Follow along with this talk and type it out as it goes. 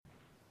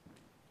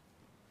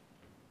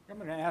I'm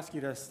going to ask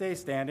you to stay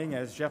standing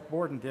as Jeff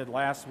Borden did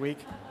last week.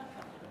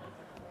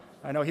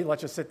 I know he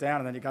let you sit down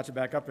and then he got you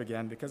back up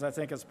again because I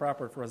think it's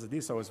proper for us to do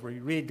so as we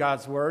read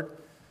God's Word.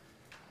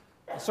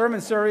 The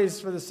sermon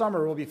series for the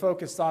summer will be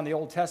focused on the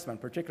Old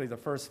Testament, particularly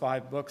the first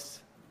 5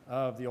 books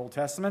of the Old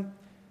Testament.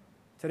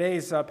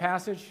 Today's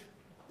passage,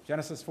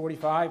 Genesis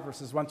 45,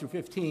 verses 1 through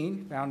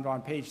 15, found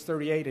on page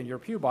 38 in your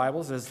pew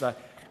Bibles, is the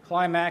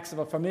climax of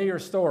a familiar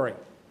story,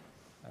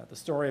 the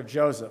story of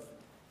Joseph.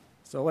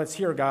 So let's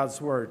hear God's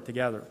Word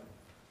together.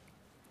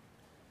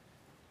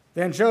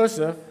 Then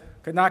Joseph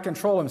could not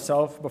control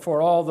himself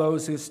before all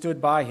those who stood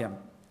by him.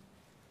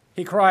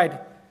 He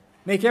cried,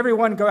 "Make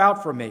everyone go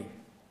out from me."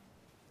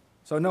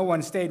 So no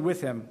one stayed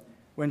with him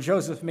when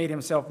Joseph made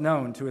himself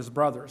known to his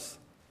brothers.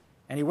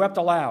 And he wept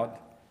aloud,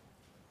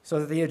 so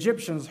that the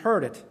Egyptians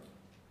heard it,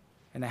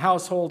 and the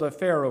household of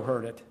Pharaoh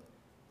heard it.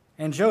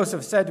 And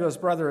Joseph said to his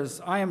brothers,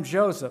 "I am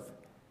Joseph.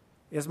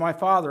 Is my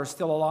father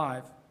still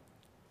alive?"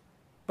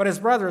 But his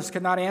brothers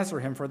could not answer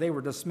him, for they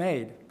were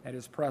dismayed at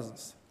his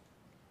presence.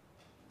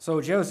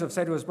 So Joseph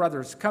said to his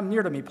brothers, "Come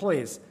near to me,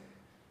 please."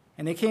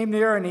 And they came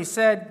near, and he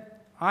said,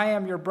 "I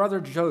am your brother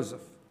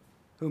Joseph,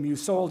 whom you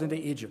sold into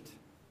Egypt.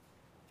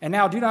 And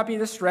now do not be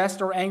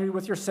distressed or angry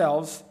with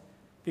yourselves,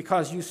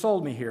 because you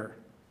sold me here.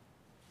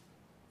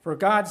 For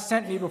God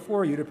sent me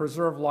before you to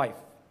preserve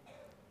life.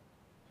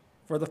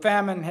 For the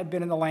famine had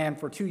been in the land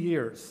for 2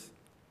 years,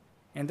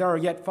 and there are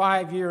yet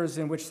 5 years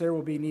in which there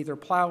will be neither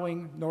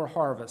plowing nor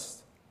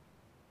harvest.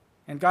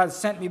 And God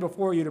sent me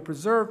before you to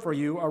preserve for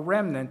you a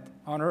remnant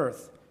on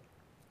earth,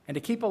 and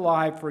to keep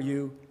alive for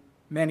you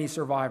many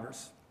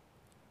survivors.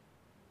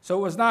 So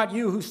it was not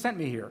you who sent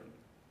me here,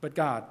 but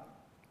God.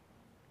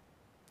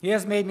 He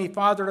has made me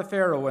father to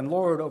Pharaoh and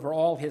lord over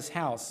all his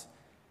house,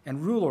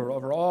 and ruler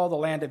over all the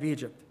land of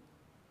Egypt.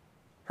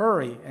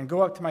 Hurry and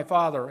go up to my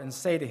father and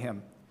say to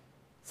him,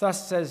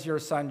 'Thus says your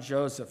son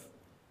Joseph,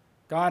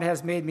 God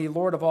has made me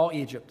lord of all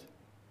Egypt.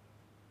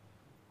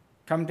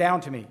 Come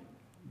down to me,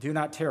 do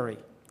not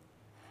tarry.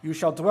 You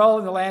shall dwell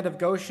in the land of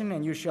Goshen,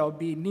 and you shall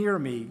be near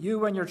me,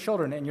 you and your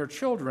children and your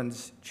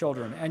children's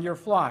children, and your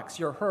flocks,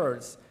 your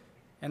herds,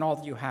 and all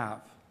that you have.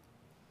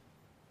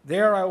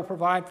 There I will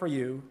provide for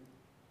you,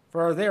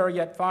 for there are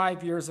yet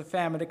 5 years of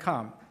famine to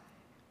come,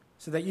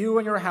 so that you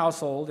and your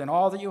household and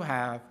all that you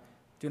have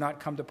do not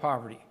come to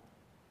poverty.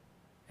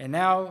 And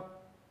now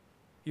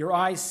your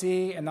eyes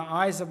see, and the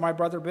eyes of my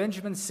brother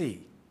Benjamin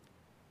see,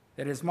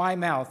 that it is my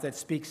mouth that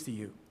speaks to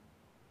you.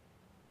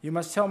 You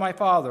must tell my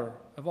father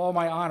of all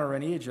my honor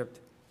in Egypt,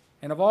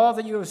 and of all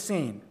that you have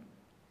seen.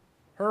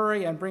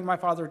 Hurry and bring my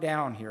father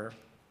down here."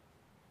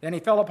 Then he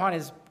fell upon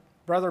his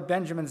brother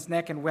Benjamin's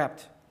neck and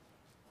wept,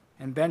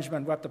 and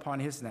Benjamin wept upon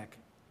his neck.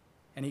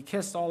 And he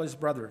kissed all his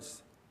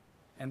brothers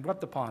and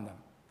wept upon them.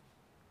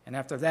 And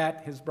after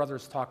that, his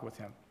brothers talked with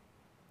him.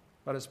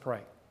 Let us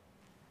pray.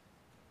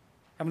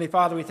 Heavenly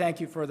Father, we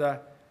thank you for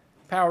the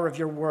power of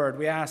your word.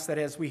 We ask that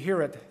as we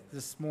hear it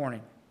this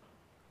morning,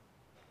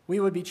 we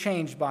would be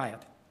changed by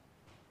it,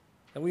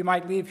 that we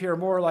might leave here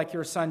more like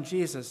your son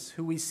Jesus,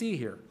 who we see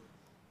here,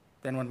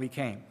 than when we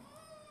came.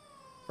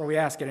 For we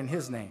ask it in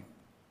his name.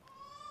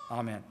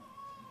 Amen.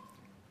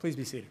 Please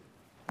be seated.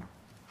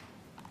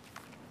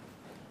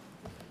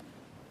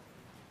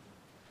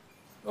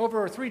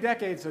 Over 3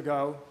 decades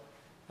ago,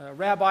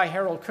 Rabbi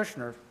Harold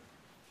Kushner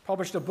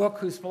published a book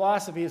whose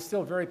philosophy is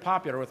still very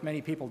popular with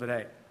many people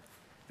today.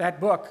 That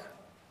book,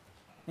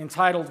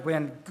 entitled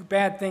 "When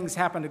Bad Things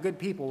Happen to Good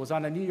People," was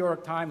on the New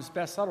York Times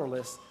bestseller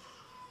list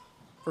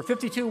for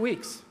 52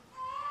 weeks,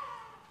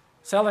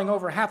 selling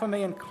over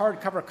 500,000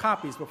 hardcover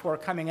copies before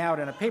coming out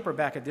in a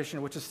paperback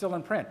edition, which is still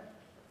in print.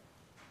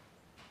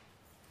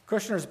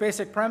 Kushner's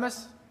basic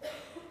premise: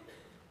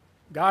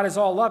 God is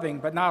all-loving,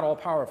 but not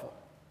all-powerful.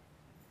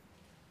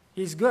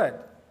 He's good,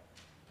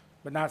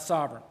 but not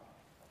sovereign.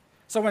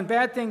 So when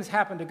bad things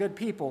happen to good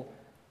people,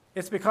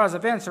 it's because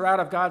events are out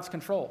of God's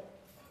control.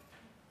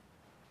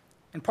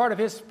 And part of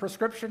his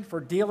prescription for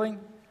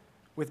dealing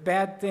with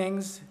bad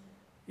things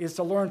is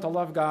to learn to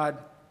love God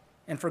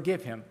and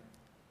forgive him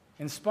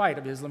in spite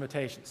of his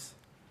limitations.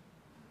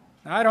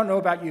 Now, I don't know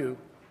about you,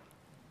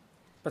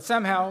 but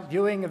somehow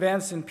viewing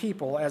events and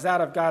people as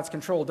out of God's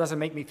control doesn't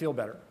make me feel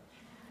better.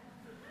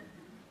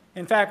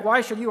 In fact,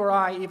 why should you or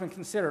I even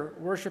consider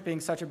worshiping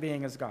such a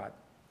being as God?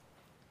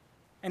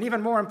 And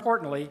even more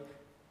importantly,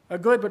 a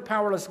good but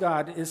powerless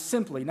God is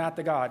simply not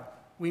the God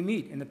we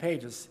meet in the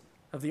pages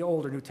of the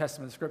Old or New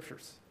Testament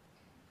scriptures.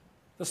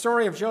 The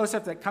story of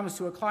Joseph that comes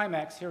to a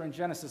climax here in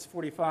Genesis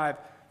 45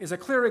 is a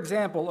clear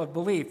example of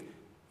belief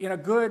in a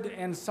good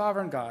and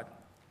sovereign God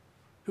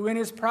who in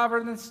his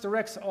providence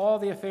directs all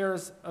the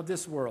affairs of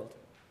this world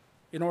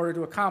in order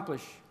to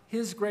accomplish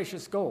his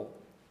gracious goal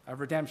of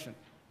redemption.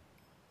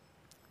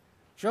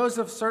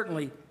 Joseph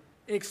certainly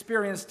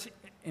experienced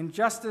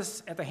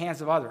injustice at the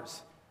hands of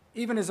others,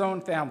 even his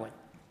own family.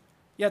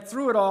 Yet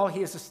through it all,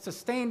 he is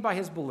sustained by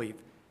his belief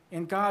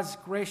in God's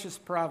gracious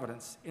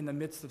providence in the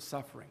midst of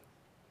suffering.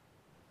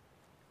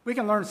 We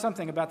can learn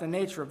something about the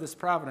nature of this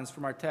providence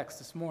from our text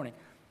this morning.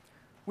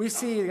 We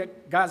see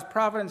God's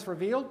providence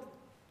revealed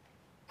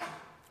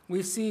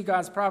we see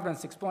God's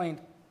providence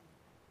explained,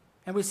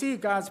 and we see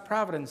God's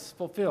providence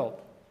fulfilled.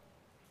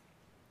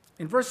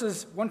 In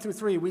verses 1 through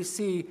 3, we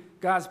see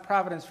God's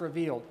providence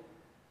revealed.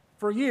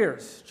 For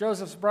years,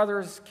 Joseph's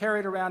brothers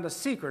carried around a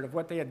secret of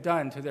what they had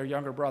done to their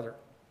younger brother.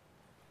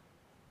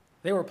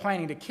 They were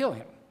planning to kill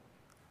him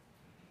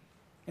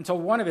until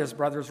one of his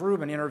brothers,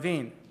 Reuben,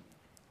 intervened.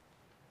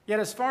 Yet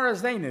as far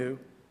as they knew,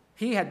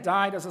 he had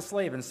died as a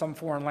slave in some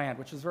foreign land,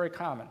 which was very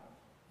common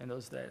in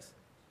those days.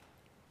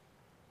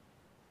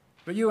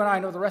 But you and I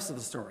know the rest of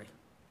the story.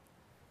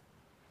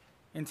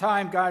 In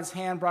time, God's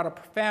hand brought a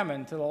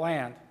famine to the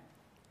land,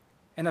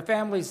 and the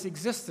family's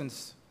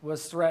existence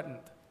was threatened.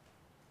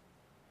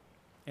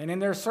 And in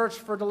their search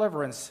for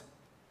deliverance,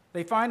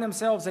 they find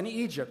themselves in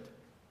Egypt,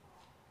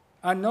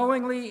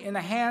 unknowingly in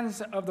the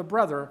hands of the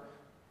brother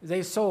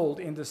they sold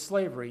into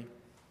slavery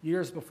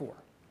years before.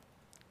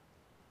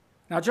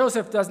 Now,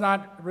 Joseph does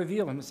not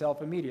reveal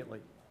himself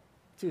immediately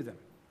to them,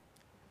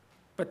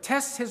 but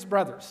tests his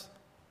brothers,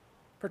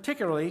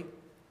 particularly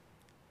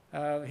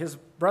his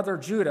brother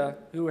Judah,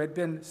 who had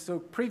been so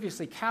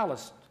previously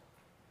calloused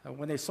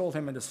when they sold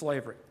him into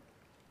slavery.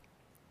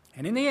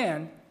 And in the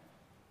end,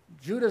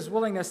 Judah's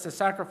willingness to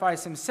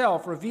sacrifice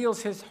himself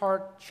reveals his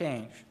heart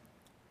change,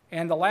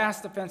 and the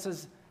last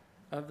defenses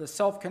of the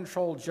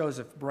self-controlled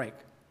Joseph break.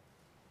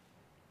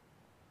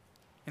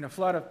 In a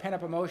flood of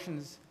pent-up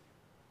emotions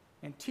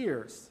and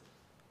tears,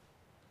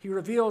 he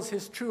reveals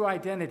his true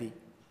identity.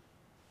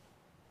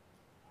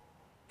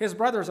 His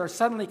brothers are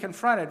suddenly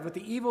confronted with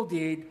the evil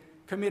deed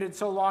committed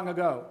so long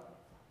ago,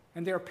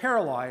 and they are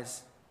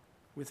paralyzed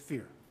with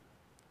fear.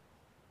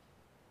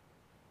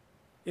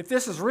 If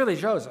this is really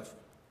Joseph,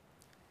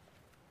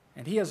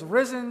 and he has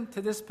risen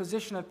to this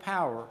position of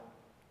power,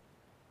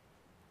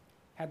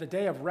 had the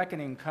day of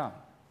reckoning come,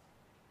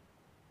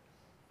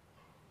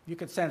 you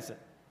could sense it.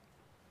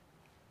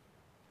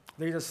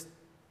 They just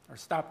are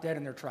stopped dead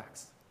in their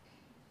tracks.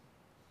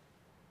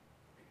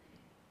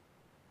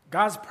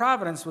 God's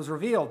providence was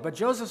revealed, but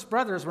Joseph's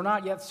brothers were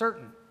not yet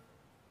certain.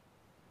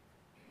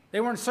 They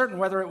weren't certain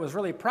whether it was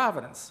really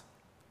providence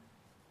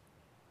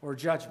or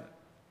judgment.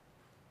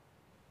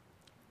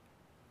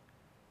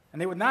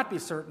 And they would not be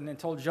certain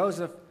until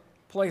Joseph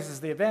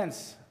places the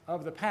events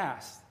of the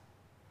past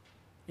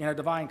in a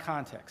divine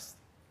context.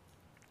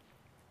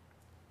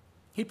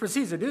 He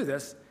proceeds to do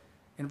this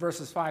in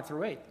verses 5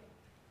 through 8,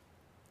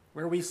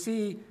 where we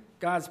see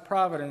God's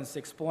providence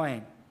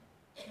explained.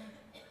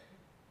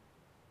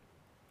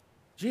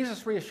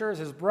 Jesus reassures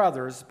his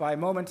brothers by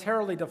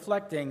momentarily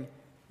deflecting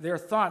their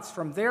thoughts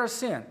from their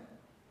sin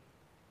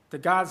to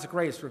God's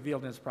grace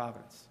revealed in his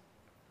providence.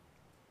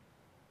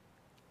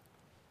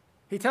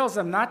 He tells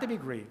them not to be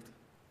grieved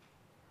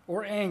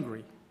or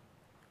angry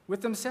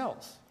with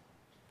themselves.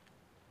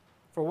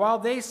 For while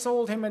they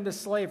sold him into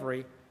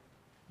slavery,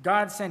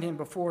 God sent him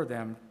before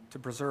them to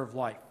preserve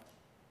life.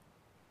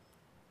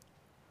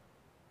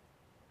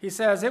 He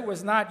says, "It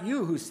was not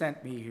you who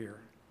sent me here,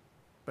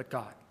 but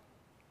God."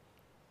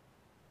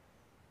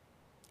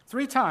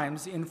 3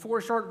 times in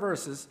 4 short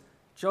verses,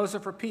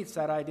 Joseph repeats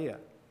that idea.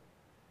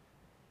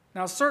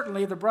 Now,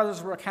 certainly the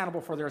brothers were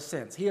accountable for their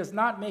sins. He is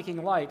not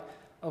making light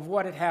of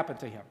what had happened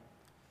to him.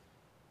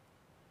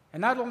 And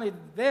not only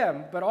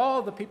them, but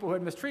all the people who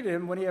had mistreated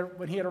him when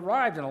he had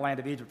arrived in the land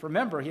of Egypt.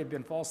 Remember, he had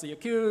been falsely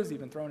accused, he'd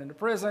been thrown into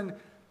prison,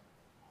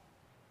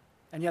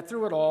 and yet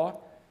through it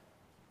all,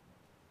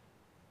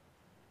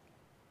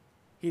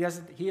 he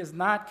is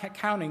not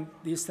counting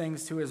these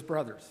things to his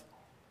brothers.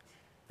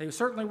 They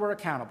certainly were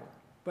accountable,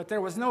 but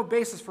there was no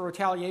basis for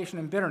retaliation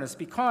and bitterness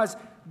because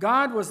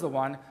God was the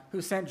one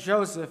who sent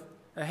Joseph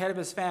ahead of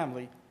his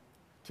family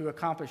to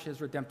accomplish his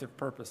redemptive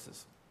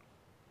purposes.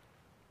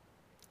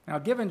 Now,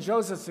 given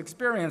Joseph's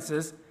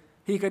experiences,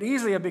 he could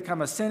easily have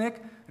become a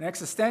cynic, an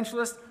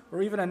existentialist,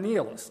 or even a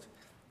nihilist.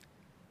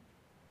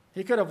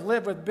 He could have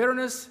lived with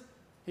bitterness,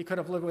 he could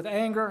have lived with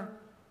anger,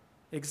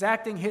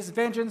 exacting his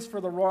vengeance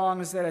for the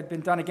wrongs that had been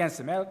done against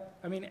him.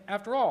 I mean,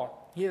 after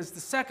all, he is the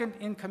second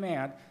in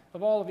command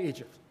of all of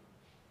Egypt.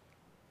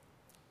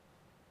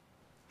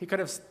 He could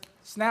have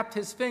snapped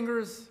his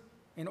fingers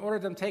and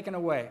ordered them taken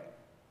away,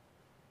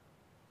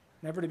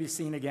 never to be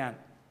seen again.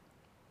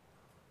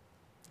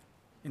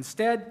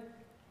 Instead,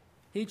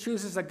 he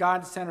chooses a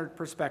God-centered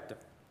perspective.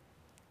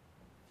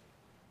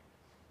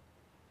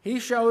 He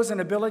shows an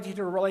ability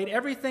to relate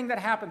everything that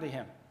happened to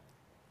him,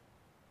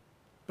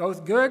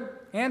 both good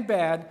and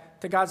bad,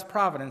 to God's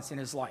providence in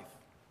his life.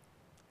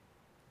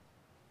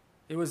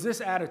 It was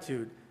this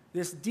attitude,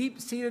 this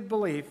deep-seated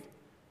belief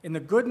in the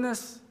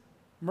goodness,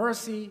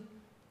 mercy,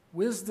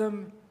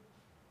 wisdom,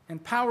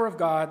 and power of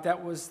God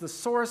that was the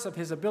source of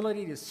his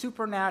ability to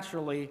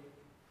supernaturally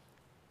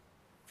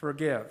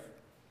forgive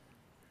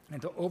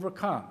and to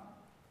overcome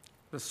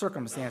the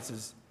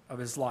circumstances of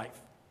his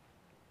life.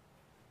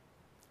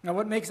 Now,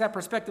 what makes that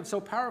perspective so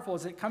powerful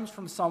is it comes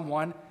from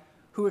someone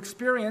who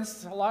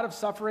experienced a lot of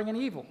suffering and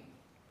evil,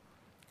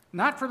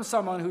 not from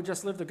someone who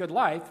just lived a good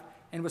life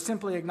and was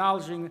simply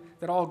acknowledging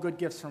that all good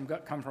gifts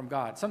come from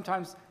God.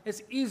 Sometimes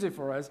it's easy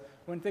for us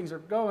when things are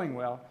going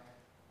well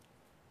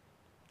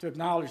to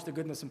acknowledge the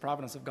goodness and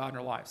providence of God in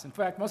our lives. In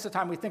fact, most of the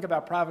time we think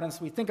about providence,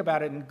 we think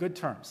about it in good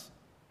terms.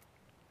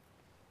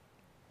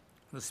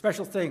 The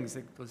special things,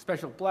 the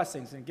special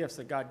blessings and gifts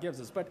that God gives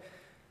us. But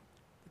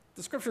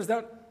the scriptures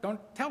don't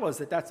tell us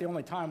that that's the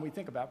only time we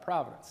think about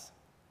providence.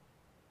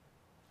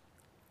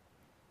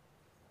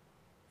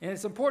 And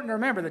it's important to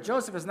remember that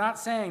Joseph is not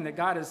saying that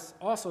God is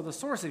also the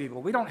source of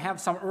evil. We don't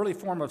have some early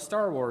form of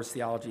Star Wars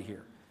theology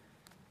here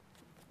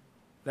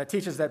that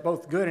teaches that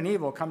both good and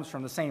evil comes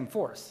from the same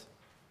force.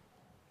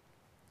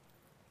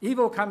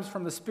 Evil comes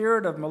from the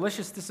spirit of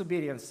malicious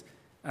disobedience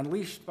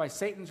unleashed by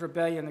Satan's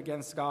rebellion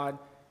against God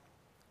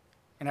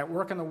and at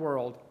work in the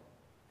world,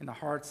 in the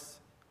hearts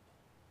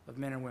of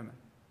men and women.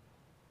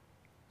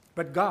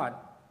 But God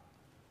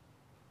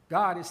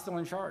is still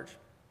in charge.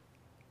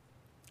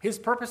 His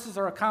purposes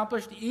are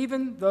accomplished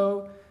even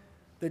though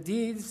the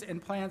deeds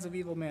and plans of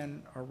evil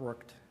men are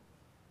worked.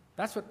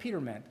 That's what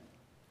Peter meant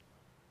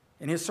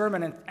in his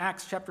sermon in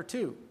Acts chapter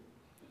 2,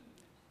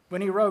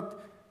 when he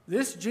wrote,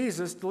 "This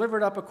Jesus,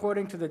 delivered up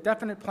according to the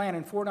definite plan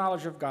and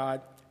foreknowledge of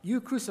God, you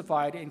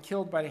crucified and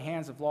killed by the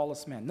hands of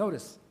lawless men."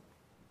 Notice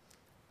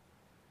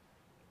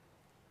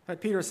what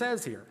Peter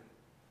says here.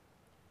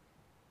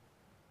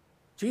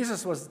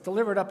 Jesus was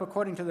delivered up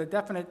according to the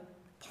definite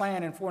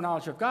plan and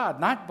foreknowledge of God,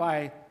 not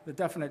by the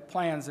definite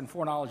plans and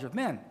foreknowledge of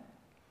men.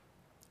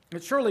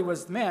 It surely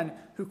was men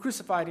who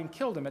crucified and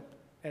killed him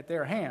at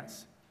their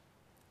hands,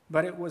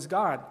 but it was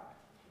God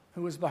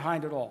who was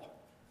behind it all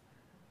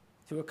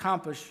to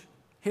accomplish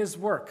his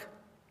work.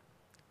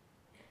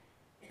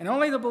 And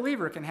only the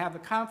believer can have the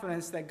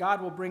confidence that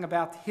God will bring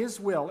about his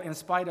will in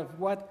spite of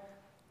what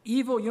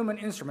evil human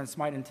instruments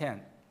might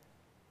intend.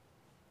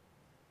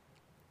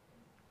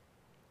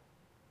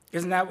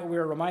 Isn't that what we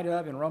are reminded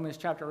of in Romans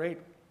chapter 8?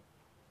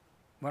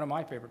 One of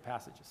my favorite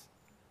passages.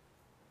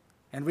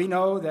 And we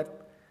know that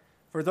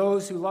for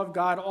those who love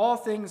God, all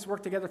things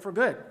work together for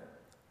good,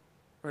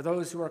 for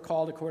those who are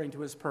called according to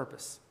his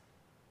purpose.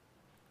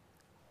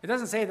 It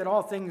doesn't say that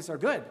all things are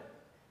good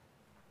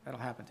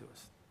that'll happen to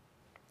us,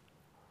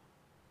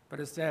 but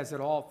it says that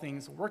all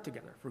things work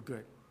together for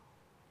good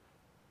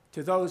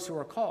to those who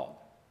are called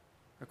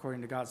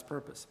according to God's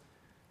purpose.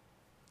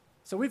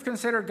 So we've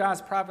considered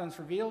God's providence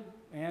revealed,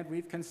 and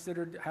we've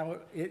considered how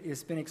it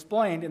has been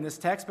explained in this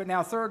text. But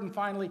now, third and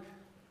finally,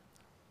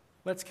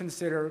 let's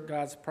consider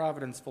God's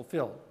providence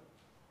fulfilled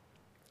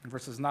in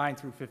verses 9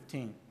 through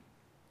 15.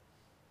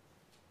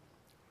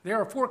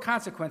 There are 4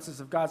 consequences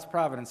of God's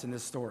providence in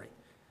this story.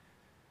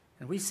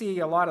 And we see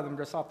a lot of them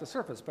just off the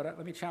surface, but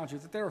let me challenge you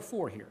that there are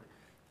 4 here.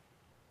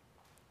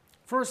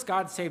 First,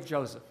 God saved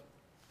Joseph.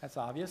 That's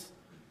obvious.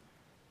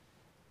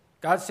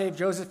 God saved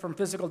Joseph from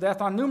physical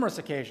death on numerous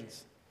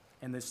occasions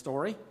in this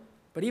story,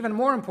 but even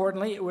more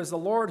importantly, it was the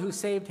Lord who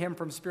saved him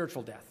from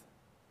spiritual death.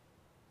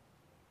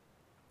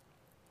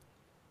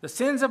 The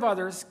sins of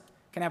others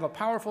can have a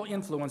powerful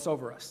influence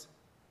over us,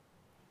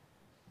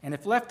 and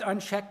if left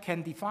unchecked,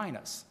 can define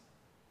us.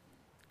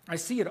 I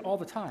see it all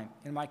the time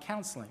in my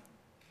counseling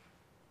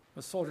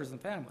with soldiers and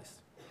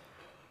families.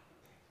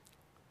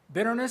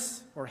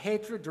 Bitterness or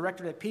hatred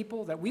directed at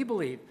people that we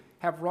believe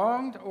have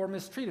wronged or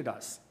mistreated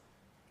us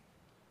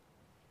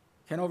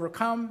can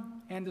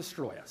overcome and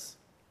destroy us.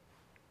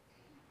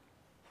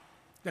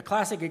 The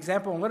classic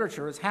example in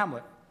literature is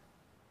Hamlet,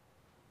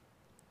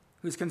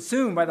 who's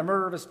consumed by the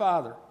murder of his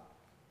father.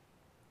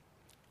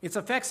 Its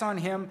effects on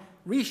him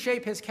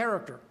reshape his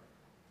character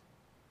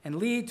and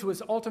lead to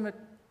his ultimate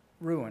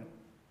ruin.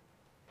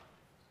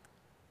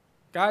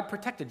 God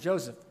protected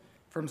Joseph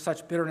from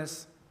such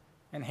bitterness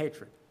and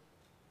hatred.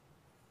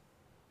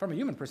 From a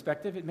human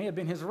perspective, it may have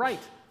been his right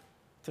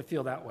to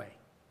feel that way.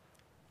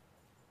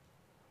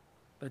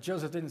 But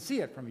Joseph didn't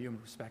see it from a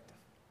human perspective.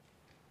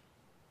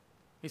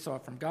 He saw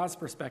it from God's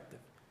perspective.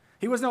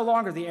 He was no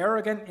longer the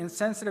arrogant,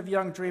 insensitive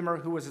young dreamer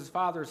who was his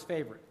father's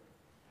favorite.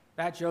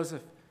 That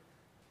Joseph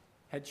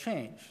had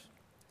changed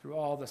through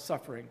all the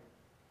suffering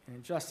and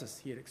injustice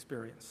he had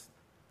experienced.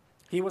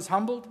 He was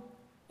humbled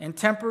and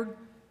tempered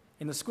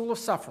in the school of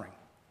suffering,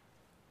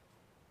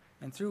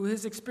 and through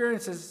his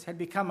experiences had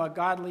become a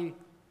godly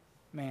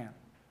man.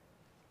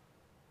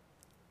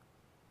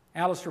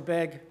 Alistair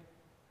Begg,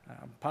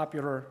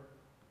 popular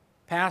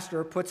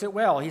pastor, puts it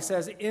well. He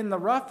says, "In the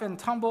rough and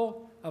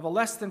tumble of a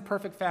less than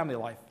perfect family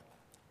life,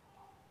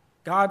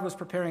 God was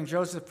preparing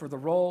Joseph for the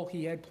role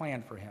he had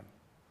planned for him."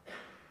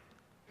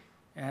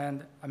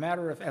 And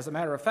as a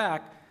matter of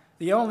fact,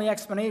 the only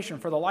explanation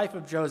for the life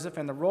of Joseph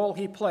and the role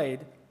he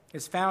played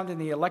is found in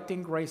the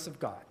electing grace of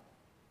God.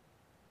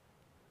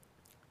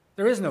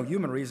 There is no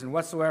human reason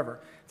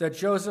whatsoever that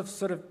Joseph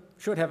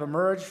should have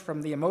emerged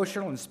from the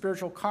emotional and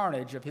spiritual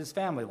carnage of his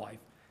family life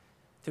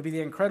to be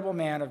the incredible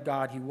man of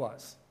God he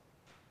was.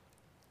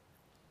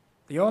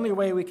 The only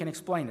way we can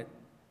explain it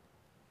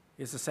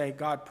is to say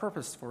God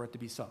purposed for it to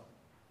be so.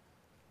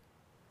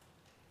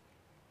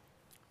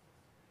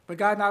 But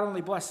God not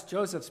only blessed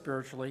Joseph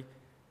spiritually,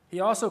 he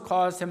also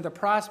caused him to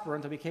prosper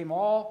and to become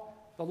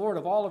the Lord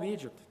of all of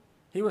Egypt.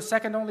 He was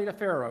second only to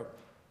Pharaoh.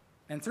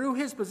 And through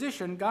his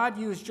position, God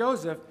used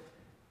Joseph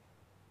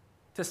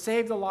to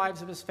save the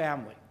lives of his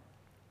family.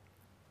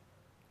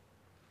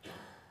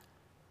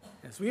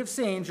 As we have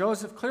seen,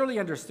 Joseph clearly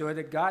understood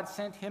that God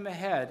sent him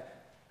ahead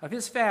of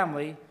his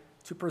family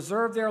to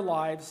preserve their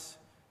lives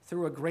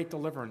through a great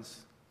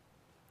deliverance.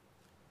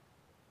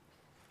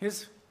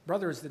 His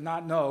brothers did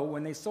not know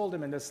when they sold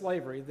him into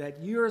slavery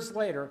that years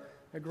later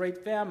a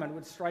great famine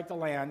would strike the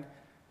land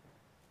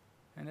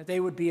and that they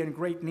would be in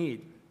great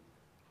need.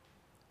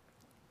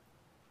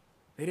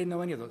 They didn't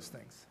know any of those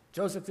things.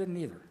 Joseph didn't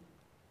either.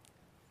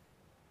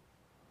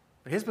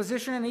 But his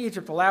position in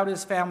Egypt allowed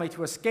his family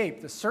to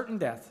escape the certain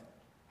death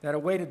that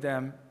awaited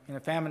them in a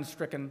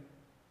famine-stricken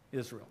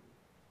Israel.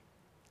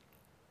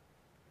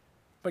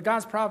 But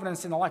God's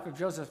providence in the life of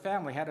Joseph's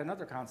family had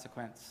another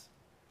consequence.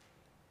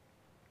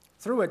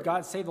 Through it,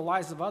 God saved the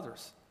lives of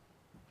others.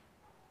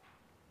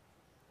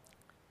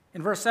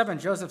 In verse 7,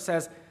 Joseph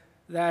says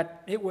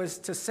that it was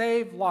to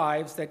save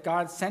lives that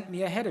God sent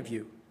me ahead of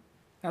you.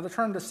 Now, the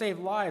term to save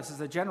lives is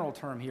a general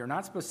term here,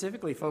 not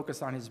specifically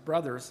focused on his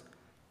brothers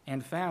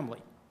and family.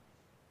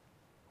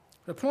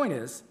 The point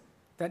is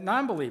that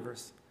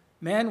non-believers,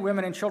 men,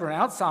 women, and children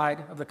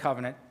outside of the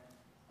covenant,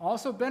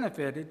 also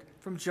benefited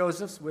from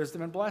Joseph's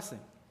wisdom and blessing.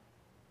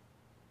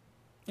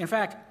 In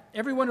fact,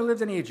 everyone who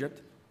lived in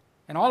Egypt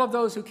and all of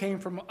those who came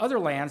from other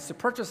lands to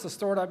purchase the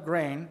stored-up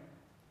grain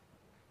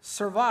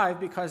survived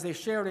because they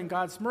shared in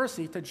God's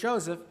mercy to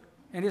Joseph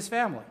and his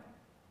family.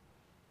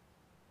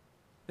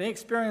 They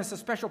experienced a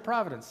special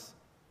providence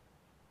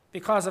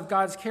because of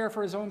God's care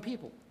for his own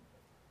people.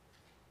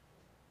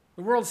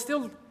 The world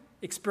still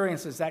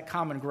experiences that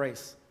common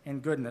grace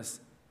and goodness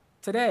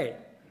today.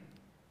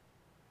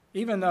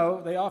 Even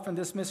though they often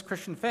dismiss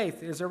Christian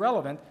faith as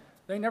irrelevant,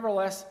 they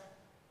nevertheless,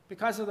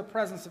 because of the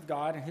presence of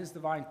God and his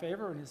divine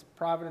favor and his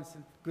providence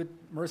and good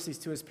mercies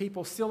to his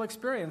people, still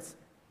experience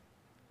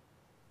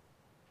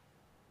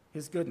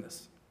his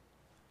goodness.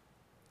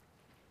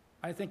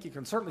 I think you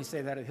can certainly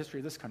say that in the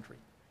history of this country.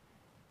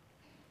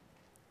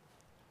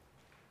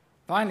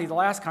 Finally, the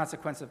last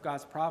consequence of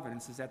God's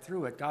providence is that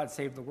through it, God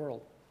saved the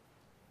world.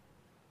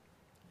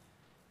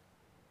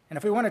 And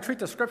if we want to treat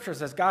the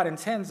scriptures as God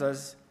intends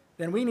us,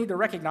 then we need to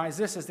recognize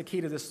this as the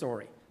key to this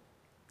story.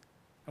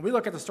 And we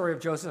look at the story of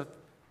Joseph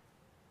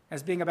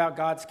as being about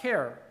God's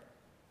care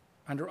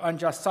under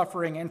unjust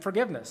suffering and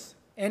forgiveness.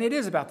 And it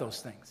is about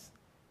those things.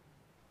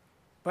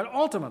 But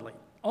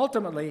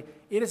ultimately,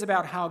 it is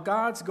about how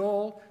God's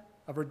goal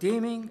of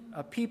redeeming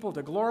a people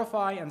to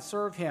glorify and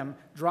serve him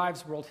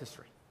drives world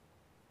history.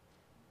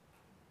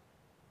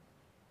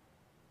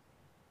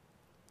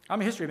 I'm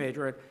a history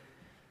major,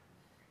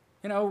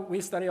 and we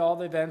study all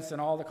the events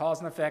and all the cause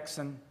and effects,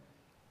 and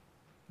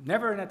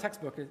never in a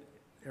textbook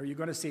are you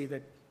going to see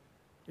that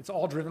it's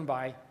all driven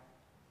by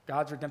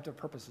God's redemptive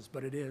purposes,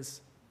 but it is.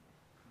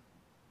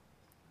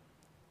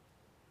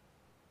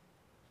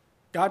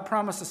 God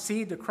promised a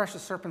seed to crush the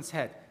serpent's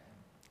head.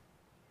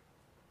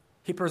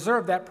 He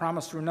preserved that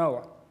promise through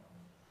Noah.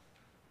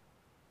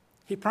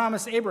 He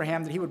promised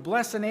Abraham that he would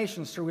bless the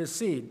nations through his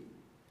seed.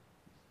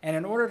 And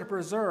in order to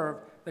preserve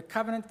the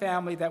covenant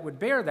family that would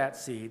bear that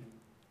seed,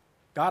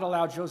 God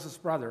allowed Joseph's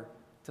brother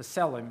to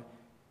sell him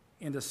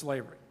into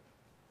slavery.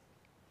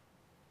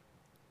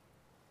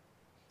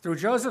 Through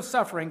Joseph's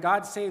suffering,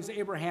 God saves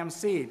Abraham's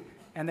seed,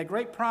 and the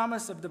great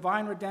promise of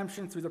divine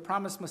redemption through the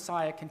promised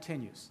Messiah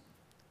continues.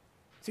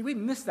 See, we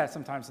miss that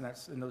sometimes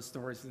in those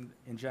stories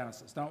in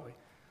Genesis, don't we?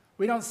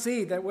 We don't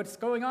see that what's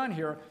going on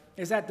here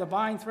is that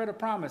divine thread of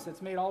promise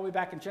that's made all the way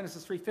back in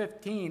Genesis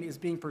 3:15 is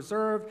being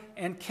preserved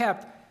and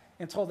kept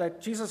until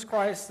that Jesus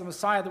Christ, the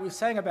Messiah that we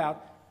sang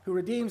about, who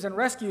redeems and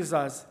rescues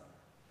us,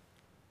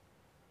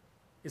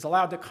 is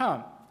allowed to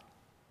come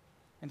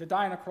and to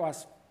die on a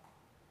cross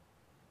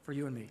for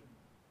you and me.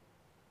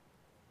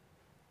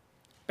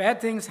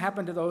 Bad things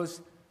happen to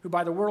those who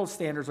by the world's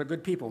standards are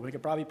good people. We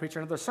could probably preach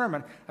another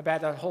sermon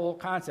about that whole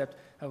concept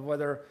of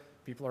whether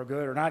people are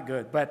good or not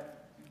good.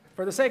 But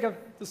for the sake of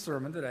the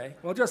sermon today,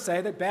 we'll just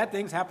say that bad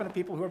things happen to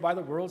people who are by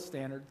the world's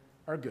standard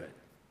are good.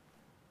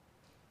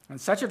 And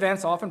such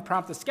events often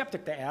prompt the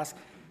skeptic to ask,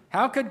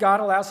 how could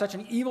God allow such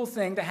an evil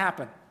thing to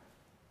happen?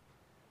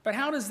 But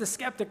how does the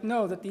skeptic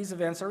know that these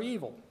events are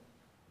evil?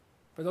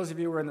 For those of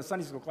you who were in the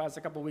Sunday school class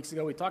a couple of weeks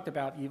ago, we talked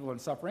about evil and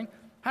suffering.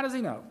 How does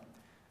he know?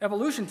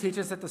 Evolution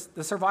teaches that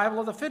the survival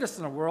of the fittest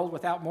in a world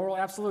without moral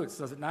absolutes,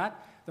 does it not?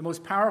 The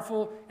most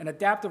powerful and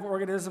adaptive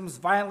organisms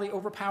violently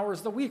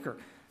overpowers the weaker.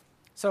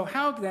 So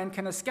how then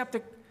can a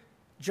skeptic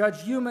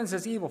judge humans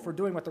as evil for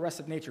doing what the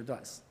rest of nature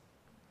does?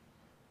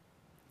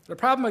 The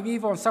problem of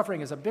evil and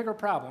suffering is a bigger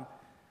problem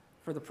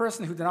for the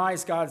person who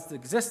denies God's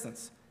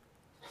existence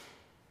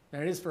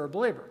than it is for a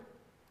believer.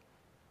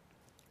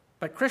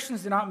 But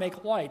Christians do not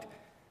make light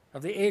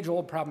of the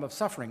age-old problem of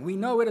suffering. We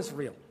know it is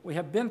real. We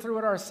have been through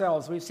it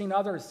ourselves. We've seen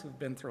others who've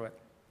been through it.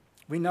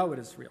 We know it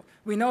is real.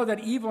 We know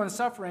that evil and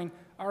suffering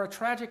are a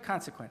tragic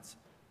consequence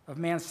of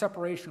man's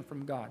separation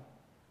from God.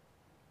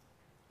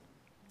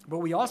 But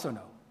we also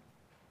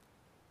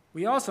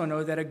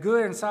know that a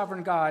good and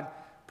sovereign God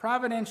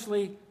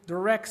providentially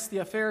directs the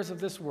affairs of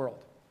this world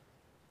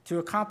to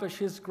accomplish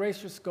his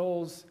gracious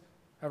goals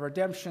of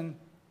redemption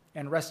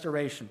and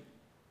restoration.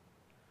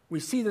 We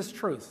see this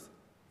truth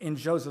in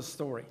Joseph's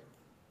story.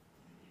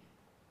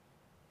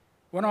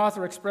 One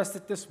author expressed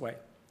it this way: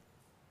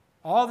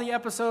 all the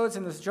episodes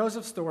in this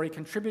Joseph story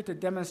contribute to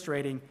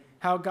demonstrating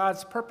how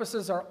God's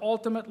purposes are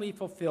ultimately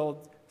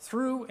fulfilled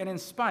through and in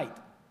spite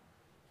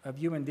of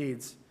human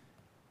deeds,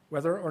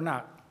 whether or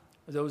not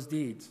those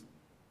deeds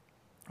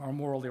are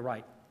morally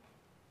right.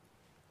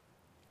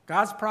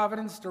 God's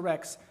providence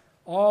directs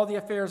all the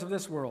affairs of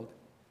this world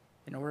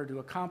in order to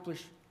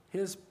accomplish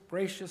his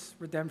gracious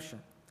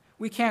redemption.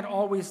 We can't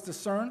always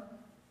discern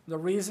the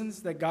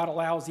reasons that God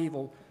allows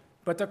evil,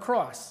 but the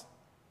cross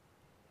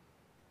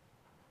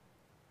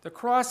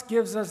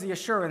gives us the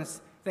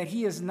assurance that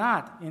he is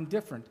not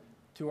indifferent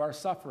to our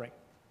suffering.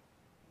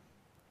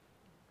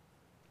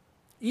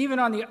 Even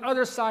on the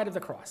other side of the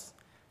cross,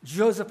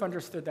 Joseph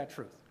understood that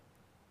truth.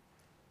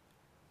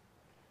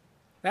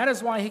 That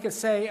is why he could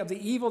say of the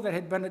evil that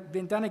had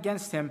been done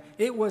against him,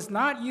 "It was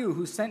not you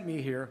who sent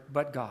me here,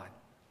 but God."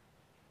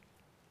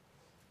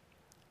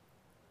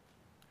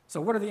 So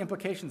what are the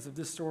implications of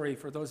this story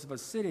for those of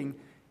us sitting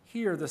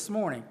here this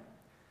morning?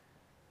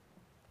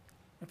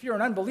 If you're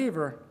an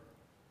unbeliever,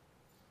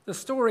 the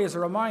story is a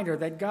reminder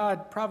that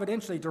God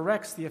providentially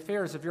directs the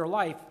affairs of your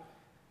life,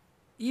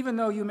 even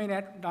though you may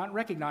not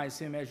recognize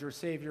him as your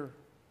Savior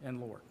and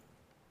Lord.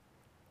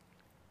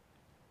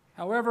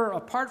 However,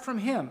 apart from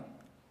him,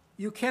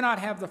 you cannot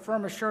have the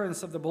firm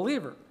assurance of the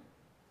believer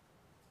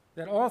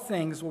that all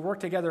things will work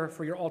together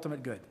for your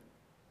ultimate good.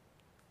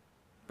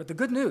 But the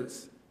good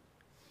news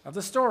of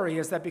the story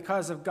is that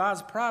because of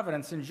God's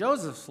providence in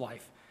Joseph's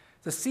life,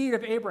 the seed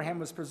of Abraham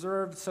was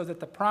preserved so that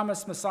the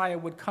promised Messiah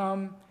would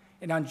come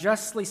and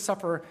unjustly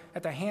suffer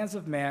at the hands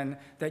of men,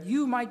 that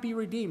you might be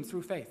redeemed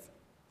through faith.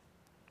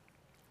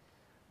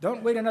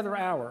 Don't wait another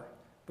hour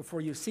before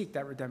you seek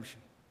that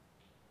redemption.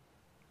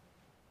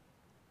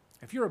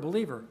 If you're a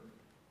believer,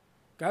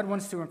 God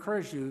wants to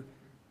encourage you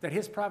that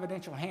his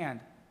providential hand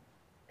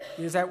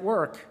is at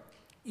work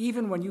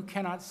even when you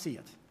cannot see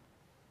it.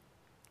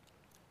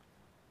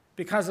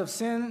 Because of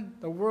sin,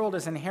 the world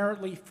is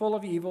inherently full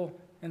of evil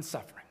and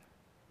suffering.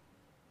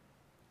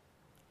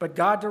 But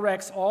God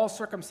directs all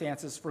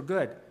circumstances for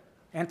good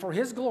and for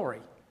his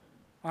glory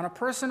on a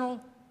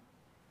personal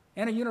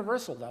and a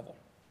universal level.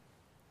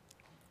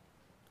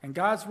 And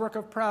God's work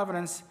of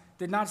providence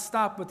did not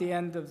stop with the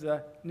end of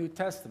the New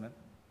Testament,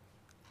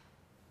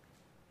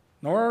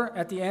 nor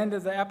at the end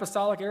of the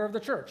apostolic era of the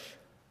church.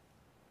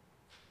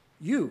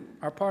 You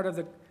are part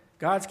of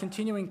God's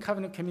continuing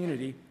covenant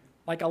community,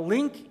 like a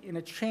link in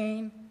a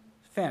chain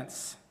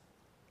fence.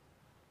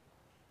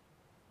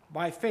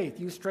 By faith,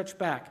 you stretch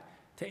back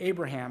to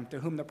Abraham, to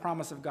whom the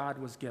promise of God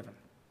was given.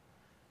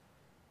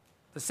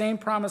 The same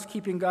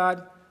promise-keeping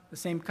God, the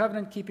same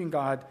covenant-keeping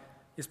God,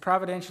 is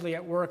providentially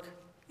at work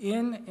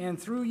in and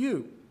through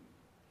you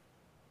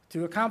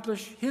to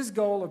accomplish his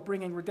goal of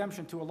bringing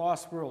redemption to a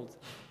lost world.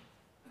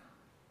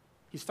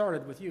 He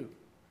started with you.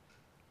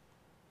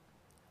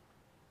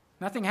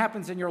 Nothing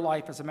happens in your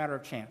life as a matter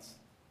of chance.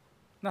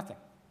 Nothing.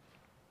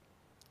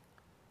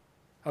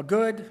 A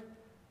good,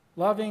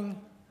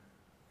 loving,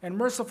 and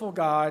merciful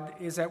God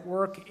is at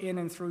work in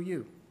and through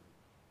you.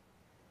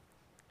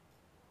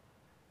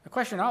 The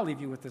question I'll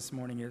leave you with this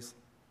morning is,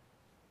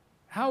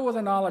 how will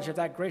the knowledge of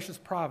that gracious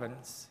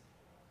providence,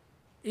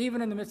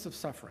 even in the midst of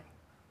suffering,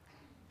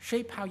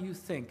 shape how you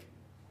think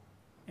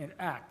and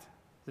act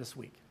this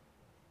week?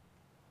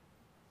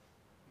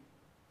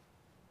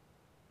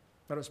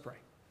 Let us pray.